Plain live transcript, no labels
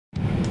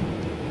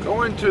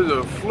Going to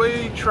the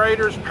Flea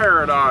Trader's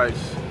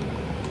Paradise.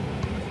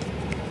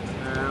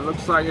 And it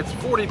looks like it's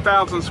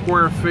 40,000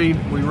 square feet,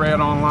 we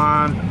read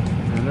online.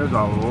 And there's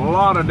a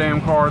lot of damn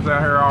cars out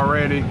here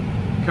already.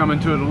 Coming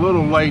to it a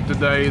little late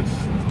today. It's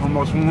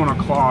almost 1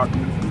 o'clock.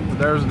 But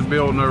there's the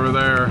building over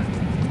there.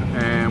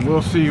 And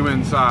we'll see you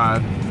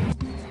inside.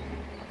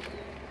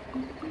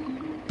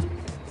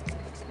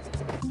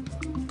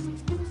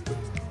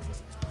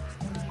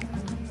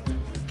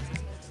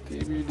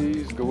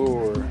 DVDs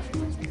galore.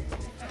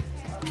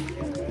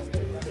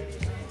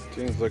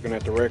 Jen's looking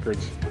at the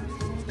records.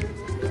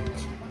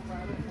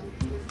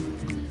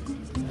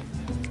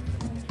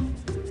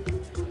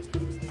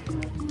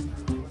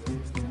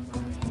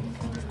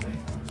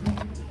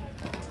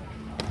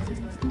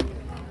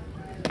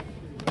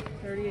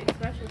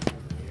 Special.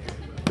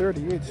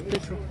 38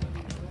 special.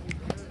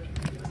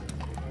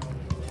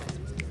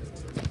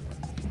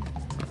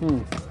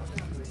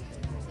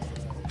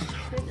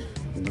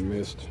 In the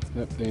mist.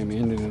 That damn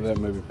ending of that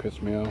movie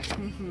pissed me off.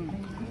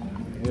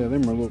 Yeah,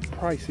 them are a little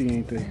pricey,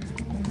 ain't they?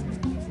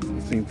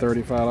 I've seen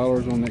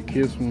 $35 on that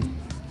Kiss one.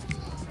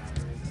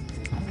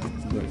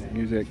 But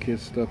usually that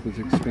Kiss stuff is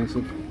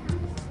expensive.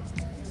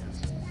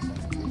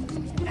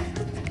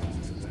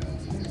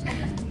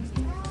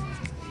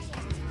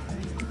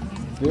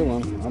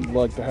 Dylan, I'd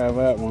like to have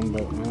that one,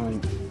 but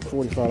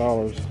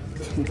 $45.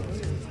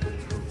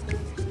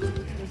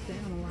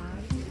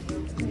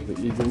 There's the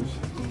Eagles.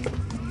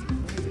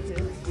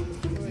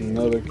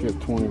 Another kit,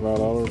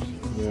 $25.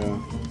 Yeah.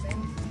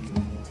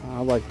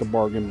 I like the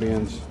bargain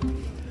bins.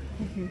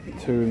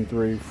 $2 and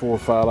 $3, $4,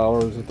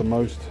 $5 at the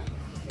most.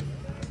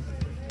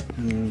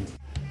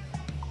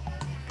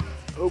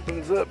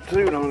 Opens up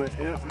too, don't it?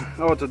 Yeah.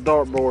 Oh, it's a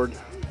dartboard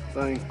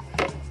thing.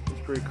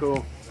 It's pretty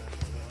cool.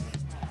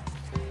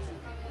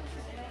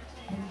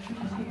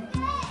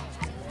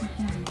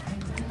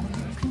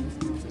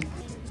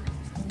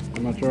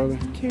 How much are they?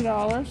 $2.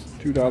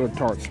 $2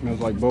 tarts. Smells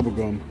like bubble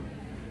gum.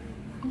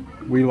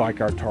 We like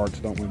our tarts,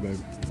 don't we, baby?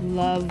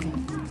 Love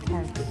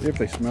tarts. If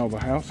they smell the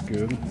house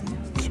good.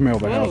 Smell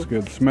the house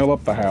good. Smell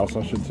up the house,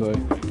 I should say.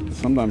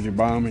 Sometimes you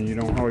buy them and you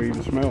don't hardly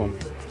even smell them.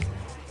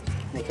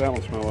 What's that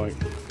one smell like?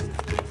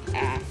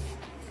 Ass.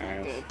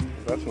 Ass.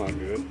 That's not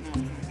good.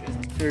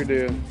 Here,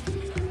 dear.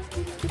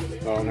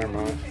 Oh, never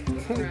mind.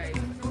 Right.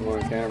 I'm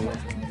on camera.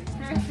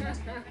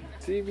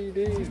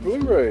 DVDs,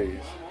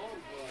 Blu-rays.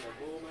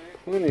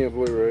 Plenty of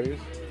Blu-rays.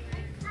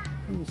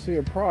 I don't see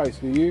a price,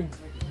 do you?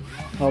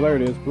 Oh, there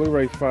it is.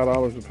 Blu-rays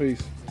 $5 a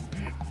piece.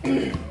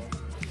 A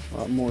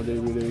lot more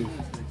DVDs.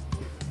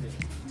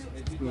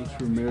 Looks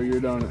familiar,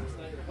 don't it?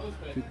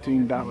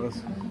 $15.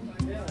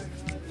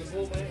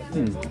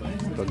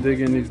 So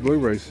dig in these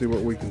Blu-rays, see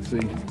what we can see.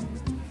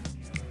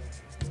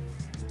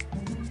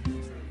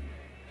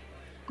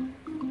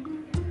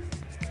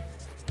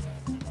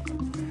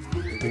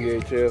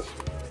 VHS.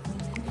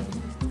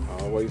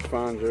 Always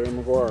find Jerry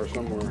Maguire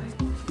somewhere.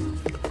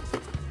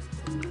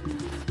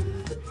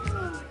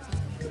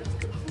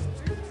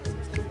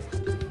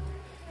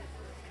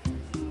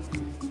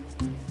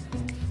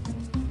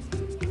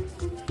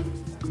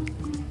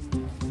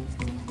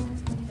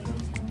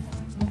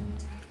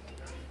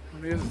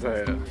 What is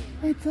that?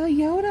 It's a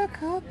Yoda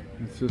cup.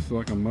 It's just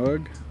like a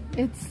mug?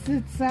 It's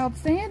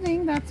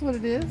outstanding. That's what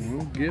it is.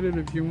 Well, get it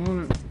if you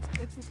want it.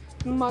 It's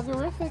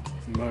muggerific.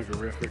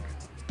 Muggerific.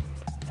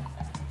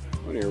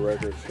 Plenty of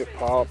records,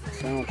 hip-hop,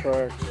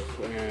 soundtracks,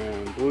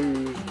 and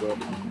blues, but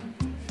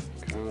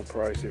kind of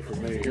pricey for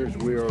me. Here's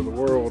We Are the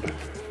World.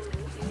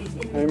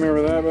 Hey,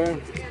 remember that,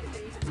 babe?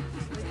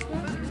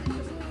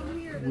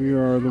 We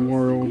are the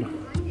world.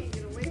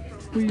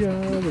 We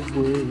are the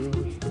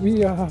world.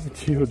 We are the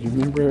children.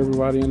 Remember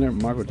everybody in there?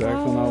 Michael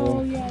Jackson, all of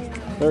them?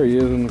 Yeah. There he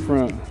is in the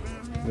front.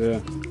 Yeah.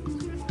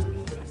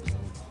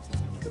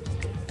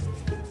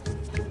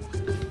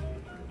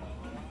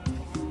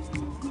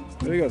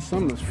 They got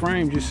some that's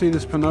framed. You see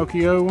this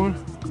Pinocchio one?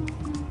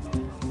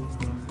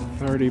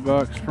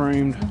 $30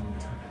 framed.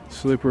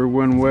 Slippery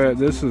when wet.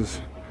 This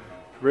is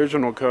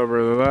original cover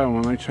of that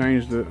one. They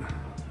changed it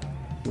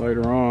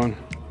later on.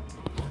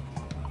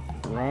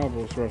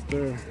 Arrivals right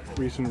there.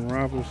 Recent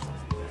arrivals.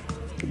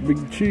 The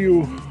Big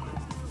Chill.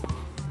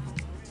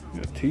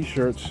 Got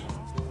t-shirts.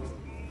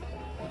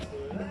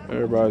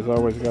 Everybody's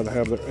always got to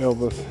have their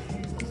Elvis.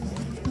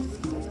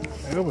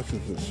 Elvis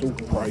is so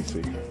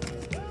pricey.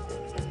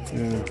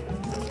 Yeah.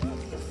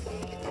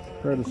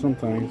 Compared to some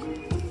things.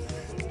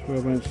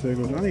 12-inch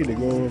singles. I need to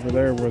go over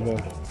there where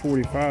the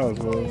 45s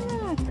was.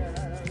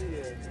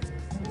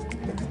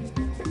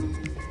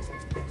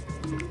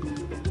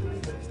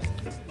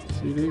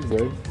 CDs,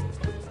 babe.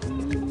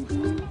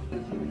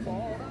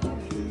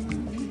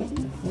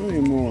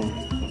 Plenty more.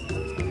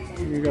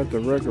 You got the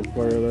record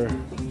player there.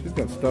 She's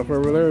got stuff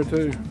over there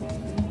too.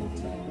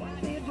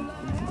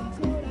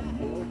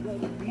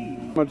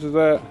 How much is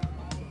that?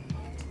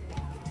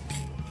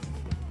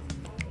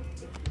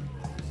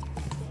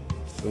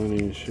 Sonny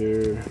and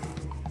Cher.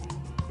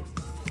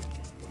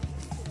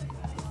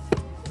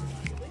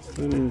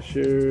 Sonny and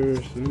Cher.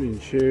 Sonny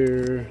and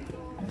Cher.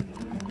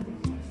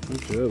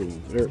 What's the other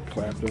one? Eric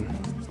Clapton.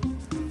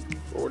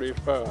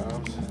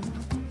 45s.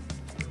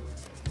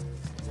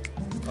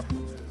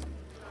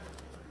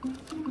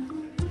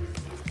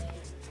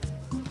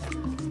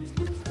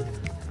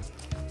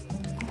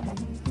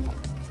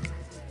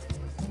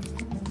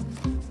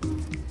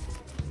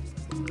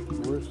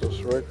 Where's this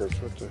records?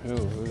 What the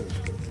hell is this?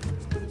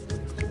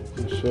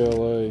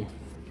 Michelle A.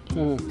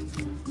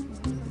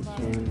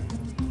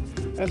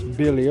 That's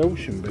Billy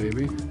Ocean,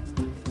 baby.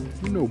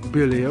 You know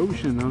Billy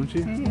Ocean, don't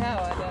you? No,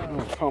 I don't.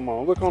 Oh, come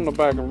on. Look on the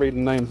back and read the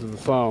names of the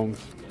songs.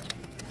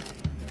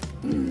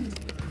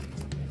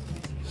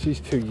 She's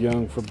too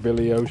young for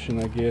Billy Ocean,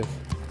 I guess.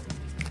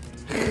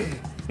 I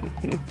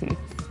don't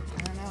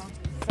know.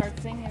 Start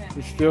singing it.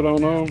 You still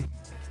don't know?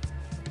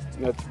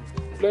 That's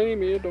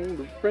Blame It on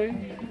the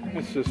Rain.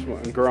 That's just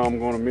one. Girl, I'm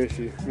Gonna Miss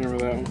You. Remember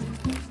that one?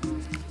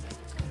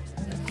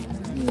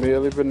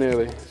 Milli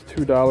Vanilli. It's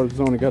 $2. It's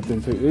only got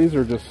them two. These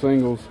are just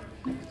singles.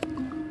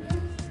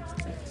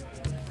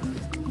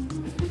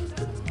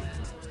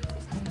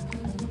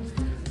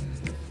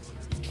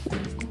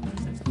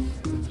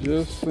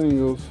 Just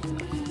singles.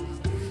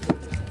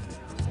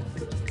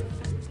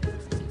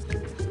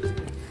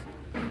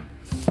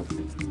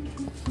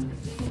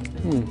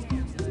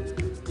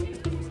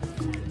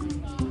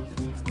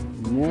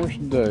 Morse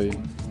Day.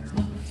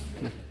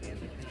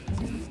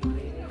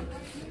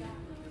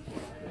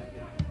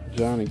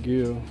 Johnny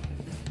Gill.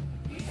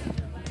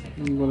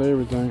 With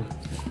everything.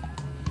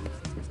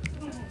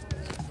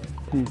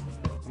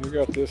 We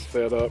got this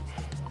set up,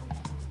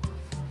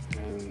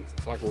 and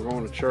it's like we're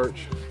going to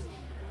church.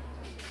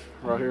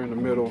 Right here in the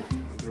middle,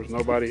 there's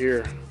nobody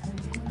here.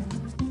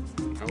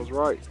 I was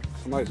right.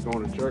 Somebody's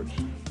going to church.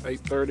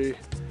 8:30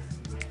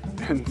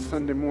 and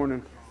Sunday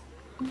morning.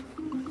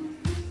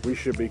 We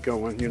should be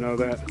going. You know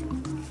that?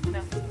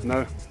 No.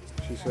 No?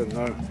 She said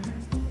no.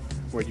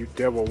 What, you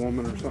devil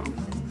woman or something?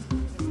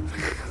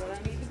 What I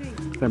need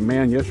to be. That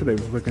man yesterday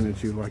was looking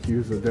at you like you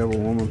was a devil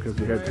woman because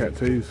you had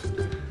tattoos.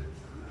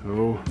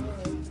 Oh.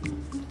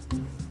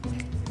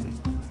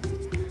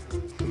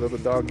 Little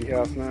doggy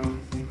house now.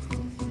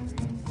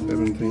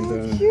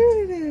 $17. How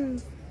cute it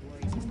is.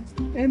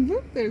 And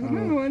look, there's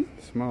another one.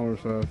 Smaller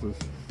sizes.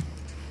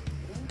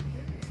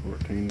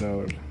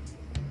 $14.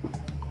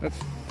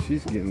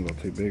 She's getting a little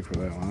too big for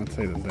that one. I'd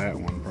say that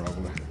one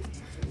probably.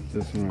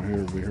 This one right here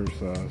would be her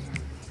size.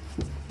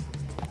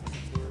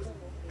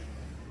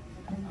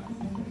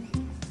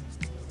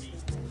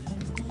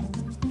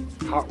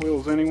 Hot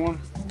Wheels, anyone?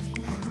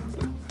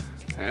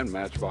 And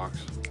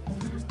Matchbox.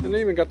 And they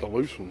even got the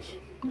loose ones.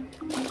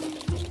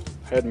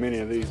 Had many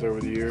of these over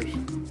the years.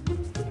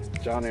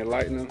 Johnny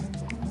Lightning.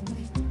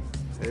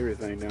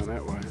 Everything down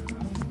that way.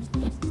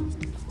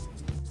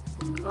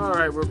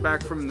 Alright, we're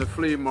back from the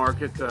flea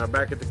market,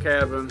 back at the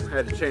cabin.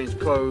 Had to change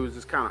clothes.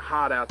 It's kind of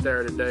hot out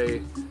there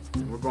today.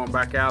 We're going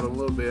back out a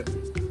little bit.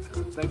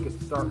 I think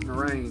it's starting to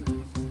rain.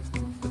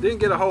 I didn't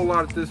get a whole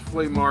lot at this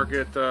flea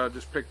market.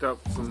 Just picked up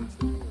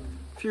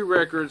few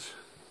records.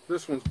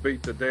 This one's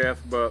beat to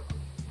death, but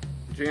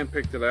Jen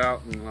picked it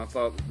out and I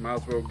thought might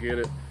as well get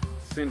it.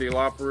 Cyndi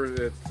Lauper,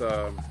 it's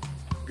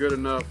Good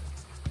Enough.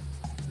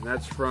 And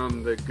that's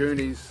from the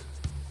Goonies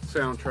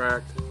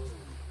soundtrack.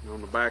 And on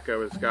the back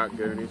of it's got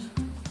Goonies.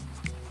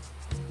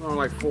 Only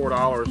like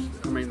 $4.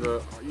 I mean,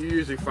 you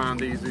usually find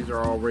these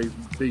are already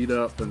beat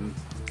up,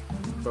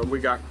 but we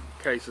got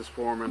cases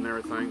for them and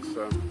everything.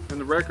 So, and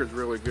the record's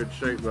really good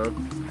shape though.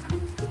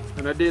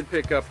 And I did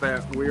pick up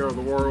that We Are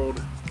the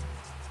World.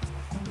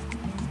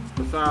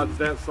 Besides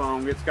that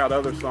song, it's got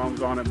other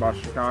songs on it by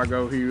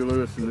Chicago, Huey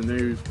Lewis and the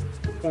News,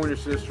 Pointer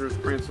Sisters,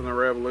 Prince and the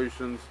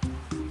Revolutions,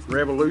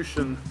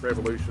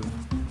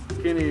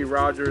 Kenny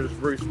Rogers,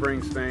 Bruce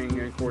Springsteen,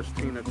 and of course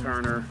Tina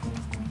Turner.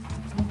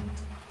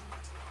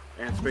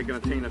 And speaking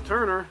of Tina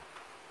Turner,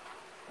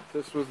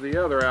 this was the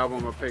other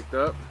album I picked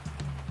up.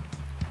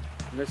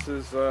 And this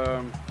is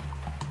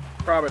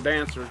Private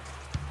Dancer.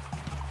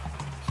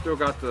 Still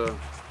got the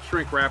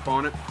shrink wrap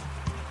on it.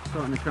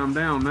 Starting to come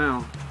down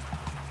now.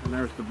 And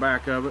there's the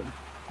back of it.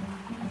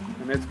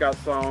 And it's got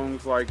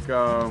songs like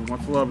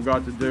What's Love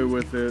Got to Do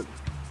with It,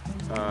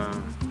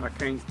 I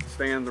Can't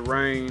Stand the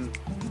Rain,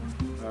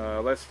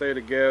 Let's Stay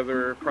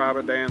Together,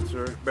 Private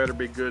Dancer, Better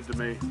Be Good to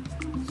Me.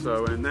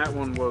 So, and that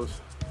one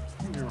was,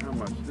 I don't remember how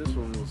much, this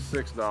one was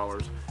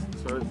 $6.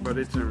 So, but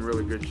it's in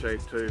really good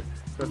shape too.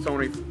 That's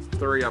only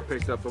 3 I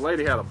picked up. The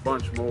lady had a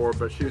bunch more,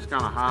 but she was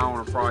kind of high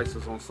on her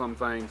prices on some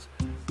things.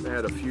 They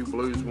had a few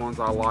blues ones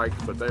I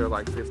liked, but they were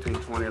like $15,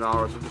 $20.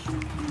 I just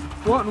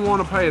wouldn't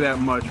want to pay that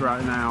much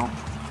right now.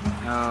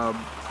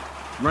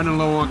 Running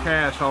low on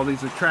cash, all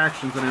these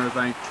attractions and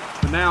everything.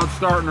 But now it's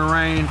starting to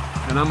rain,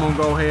 and I'm gonna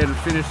go ahead and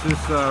finish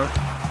this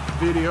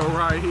video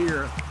right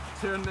here.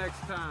 Till next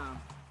time.